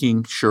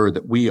making sure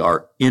that we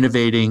are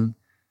innovating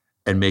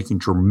and making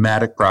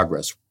dramatic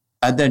progress.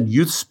 And then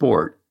youth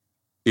sport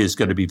is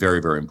going to be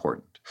very, very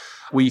important.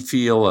 We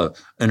feel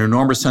an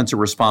enormous sense of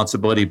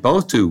responsibility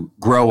both to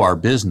grow our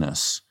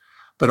business,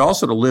 but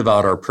also to live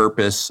out our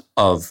purpose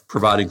of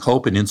providing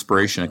hope and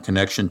inspiration and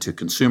connection to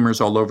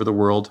consumers all over the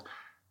world.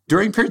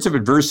 During periods of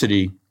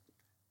adversity,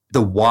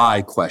 the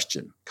why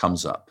question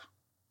comes up.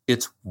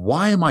 It's,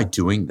 why am I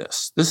doing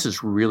this? This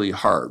is really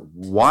hard.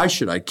 Why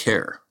should I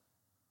care?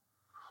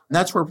 And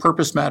that's where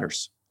purpose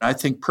matters. I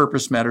think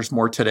purpose matters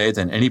more today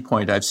than any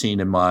point I've seen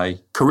in my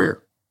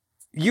career.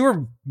 You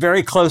were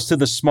very close to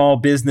the small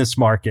business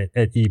market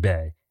at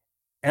eBay.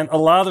 And a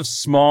lot of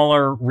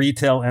smaller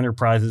retail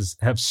enterprises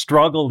have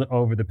struggled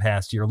over the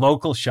past year,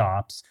 local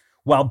shops,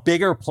 while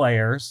bigger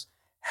players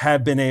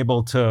have been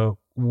able to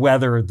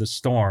weather the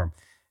storm.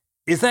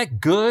 Is that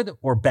good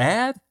or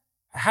bad?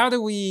 How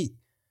do we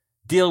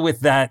deal with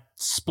that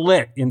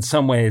split in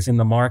some ways in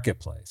the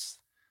marketplace?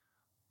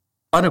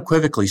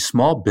 Unequivocally,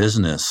 small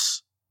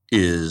business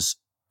is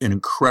an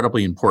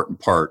incredibly important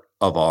part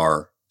of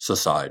our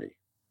society.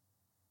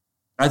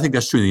 I think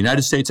that's true in the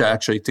United States. I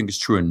actually think it's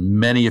true in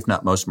many, if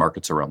not most,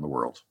 markets around the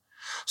world.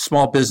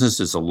 Small business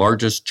is the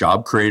largest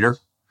job creator.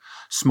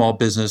 Small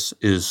business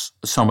is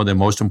some of the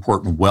most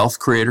important wealth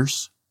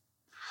creators.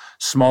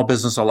 Small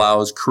business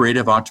allows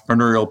creative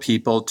entrepreneurial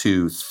people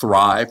to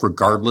thrive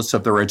regardless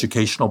of their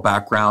educational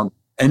background.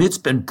 And it's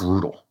been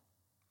brutal.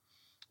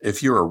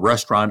 If you're a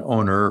restaurant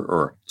owner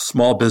or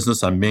small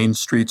business on main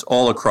streets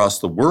all across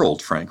the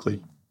world,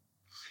 frankly,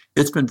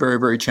 it's been very,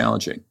 very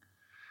challenging.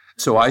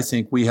 So I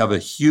think we have a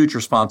huge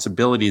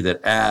responsibility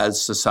that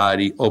as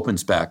society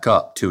opens back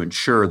up to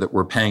ensure that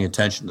we're paying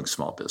attention to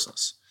small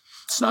business.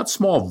 It's not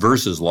small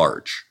versus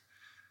large.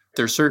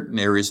 There are certain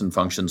areas and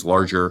functions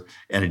larger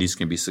entities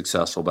can be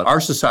successful, but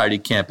our society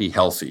can't be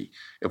healthy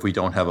if we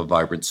don't have a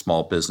vibrant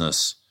small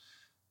business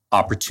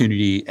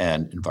opportunity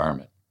and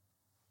environment.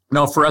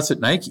 Now, for us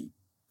at Nike,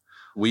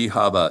 we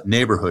have a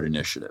neighborhood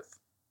initiative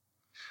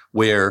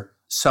where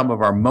some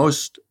of our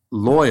most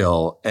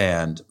loyal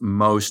and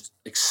most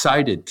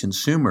excited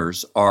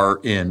consumers are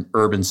in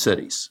urban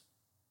cities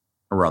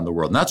around the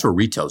world. And that's where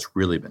retail's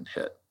really been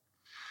hit.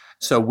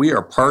 So we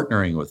are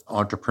partnering with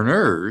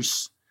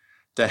entrepreneurs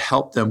to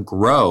help them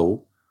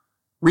grow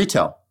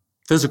retail,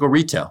 physical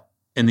retail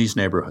in these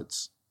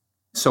neighborhoods.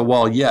 So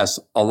while, yes,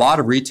 a lot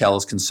of retail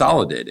is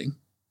consolidating,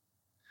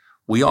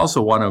 we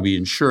also want to be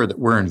ensure that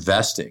we're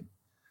investing,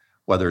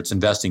 whether it's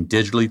investing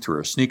digitally through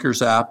a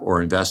sneakers app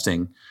or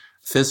investing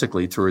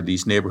physically through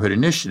these neighborhood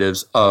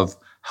initiatives of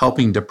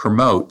helping to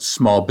promote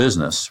small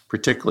business,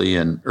 particularly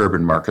in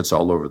urban markets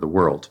all over the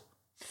world.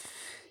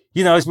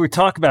 You know, as we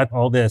talk about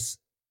all this,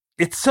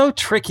 it's so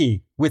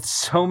tricky with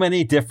so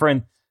many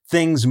different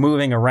things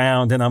moving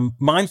around. And I'm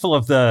mindful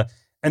of the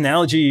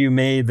analogy you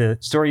made, the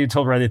story you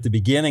told right at the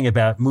beginning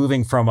about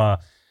moving from a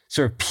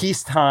sort of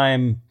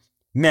peacetime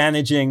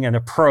managing an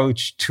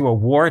approach to a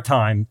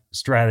wartime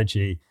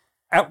strategy.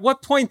 At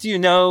what point do you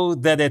know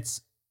that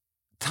it's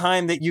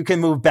time that you can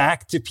move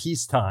back to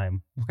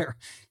peacetime,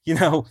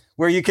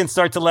 where you can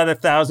start to let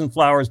 1,000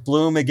 flowers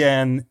bloom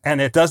again,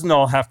 and it doesn't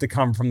all have to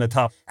come from the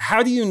top?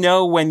 How do you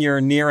know when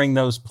you're nearing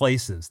those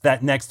places,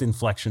 that next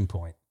inflection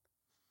point?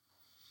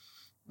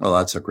 Well,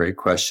 that's a great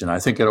question. I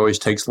think it always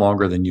takes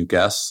longer than you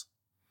guess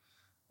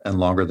and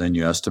longer than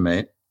you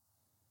estimate.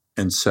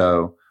 And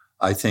so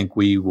I think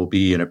we will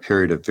be in a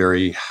period of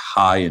very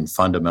high and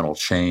fundamental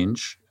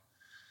change.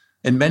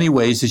 In many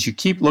ways, as you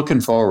keep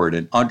looking forward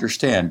and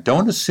understand,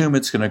 don't assume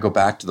it's going to go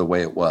back to the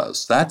way it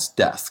was. That's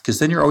death, because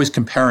then you're always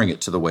comparing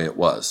it to the way it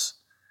was.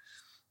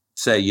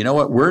 Say, you know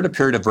what, we're in a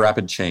period of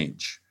rapid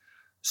change.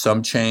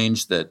 Some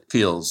change that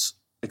feels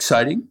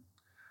exciting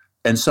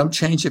and some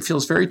change that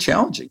feels very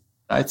challenging.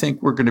 I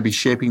think we're going to be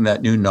shaping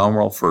that new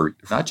normal for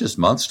not just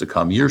months to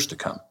come, years to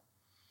come.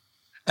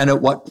 And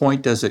at what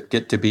point does it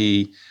get to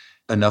be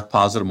enough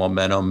positive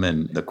momentum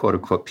and the quote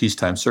unquote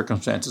peacetime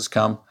circumstances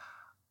come?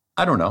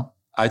 I don't know.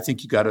 I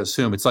think you got to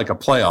assume it's like a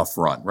playoff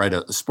run, right?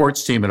 A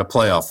sports team in a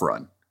playoff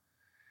run.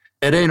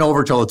 It ain't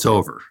over till it's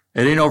over.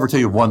 It ain't over till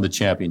you've won the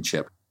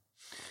championship.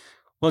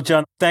 Well,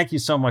 John, thank you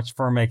so much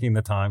for making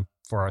the time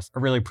for us. I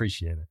really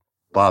appreciate it.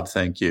 Bob,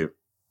 thank you.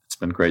 It's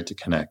been great to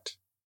connect.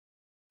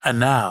 And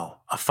now,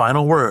 a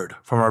final word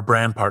from our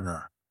brand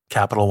partner,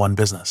 Capital One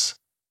Business.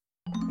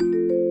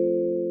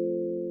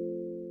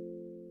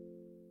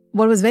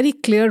 What was very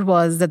clear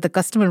was that the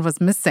customer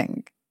was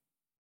missing.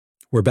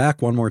 We're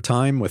back one more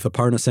time with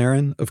Aparna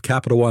Saran of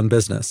Capital One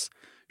Business.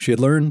 She had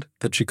learned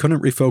that she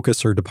couldn't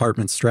refocus her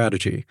department's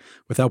strategy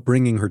without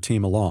bringing her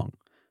team along.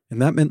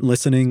 And that meant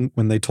listening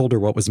when they told her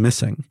what was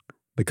missing,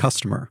 the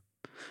customer.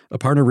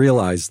 Aparna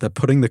realized that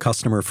putting the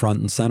customer front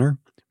and center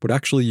would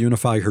actually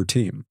unify her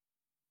team.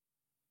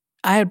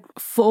 I had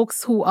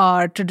folks who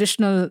are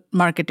traditional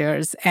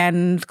marketers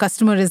and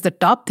customer is the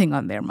top thing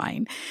on their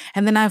mind.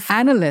 And then I have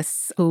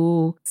analysts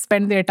who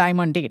spend their time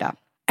on data.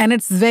 And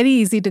it's very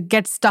easy to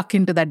get stuck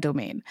into that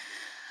domain.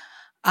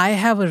 I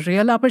have a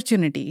real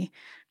opportunity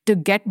to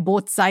get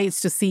both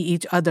sides to see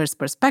each other's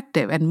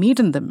perspective and meet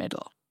in the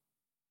middle.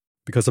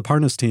 Because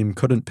Aparna's team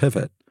couldn't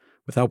pivot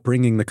without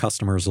bringing the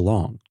customers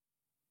along.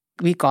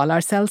 We call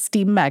ourselves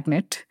Team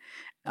Magnet.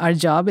 Our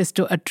job is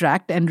to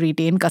attract and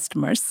retain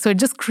customers. So it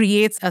just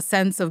creates a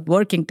sense of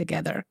working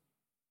together.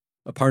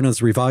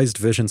 Aparna's revised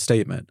vision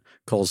statement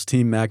calls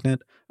Team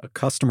Magnet a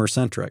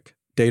customer-centric,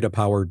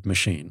 data-powered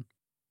machine.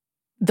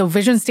 The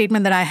vision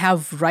statement that I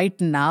have right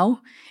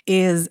now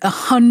is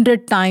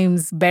 100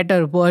 times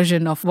better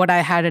version of what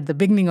I had at the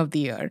beginning of the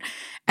year.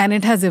 And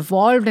it has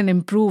evolved and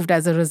improved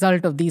as a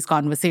result of these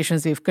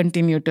conversations we've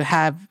continued to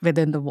have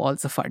within the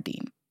walls of our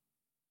team.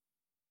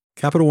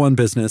 Capital One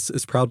Business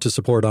is proud to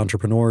support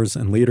entrepreneurs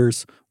and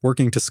leaders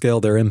working to scale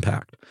their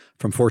impact,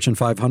 from Fortune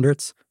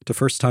 500s to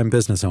first-time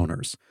business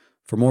owners.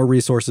 For more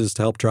resources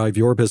to help drive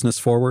your business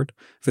forward,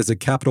 visit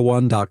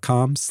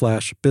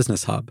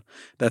CapitalOne.com/BusinessHub.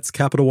 That's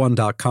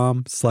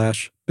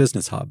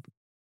CapitalOne.com/BusinessHub.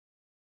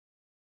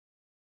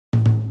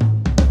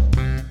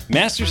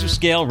 Masters of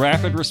Scale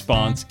Rapid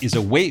Response is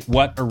a Wait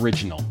What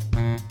original.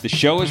 The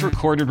show is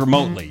recorded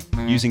remotely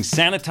using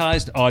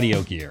sanitized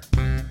audio gear.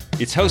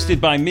 It's hosted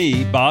by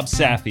me, Bob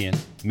Safian,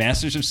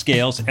 Masters of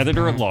Scale's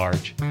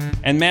editor-at-large,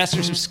 and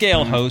Masters of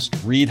Scale host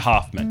Reid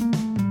Hoffman.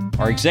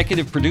 Our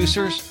executive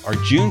producers are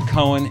June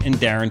Cohen and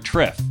Darren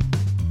Triff.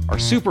 Our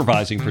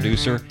supervising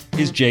producer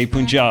is Jay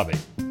Punjabi.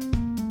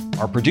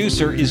 Our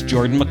producer is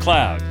Jordan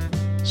McLeod.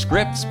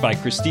 Scripts by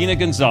Christina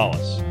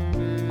Gonzalez.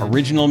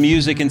 Original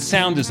music and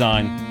sound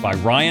design by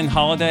Ryan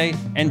Holiday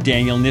and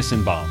Daniel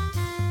Nissenbaum.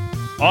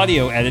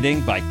 Audio editing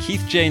by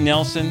Keith J.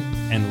 Nelson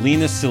and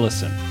Lena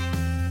Sillison.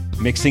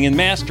 Mixing and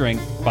mastering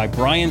by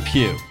Brian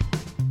Pugh.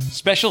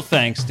 Special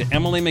thanks to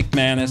Emily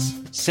McManus,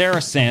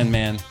 Sarah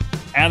Sandman,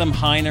 Adam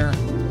Heiner,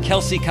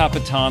 Kelsey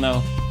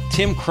Capitano,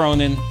 Tim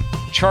Cronin,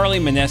 Charlie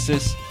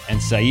Meneses, and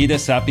Saida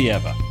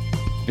Sapieva.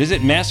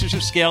 Visit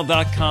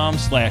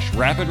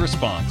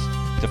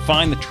mastersofscale.com/rapidresponse to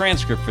find the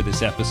transcript for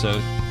this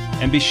episode,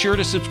 and be sure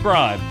to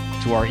subscribe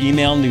to our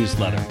email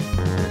newsletter.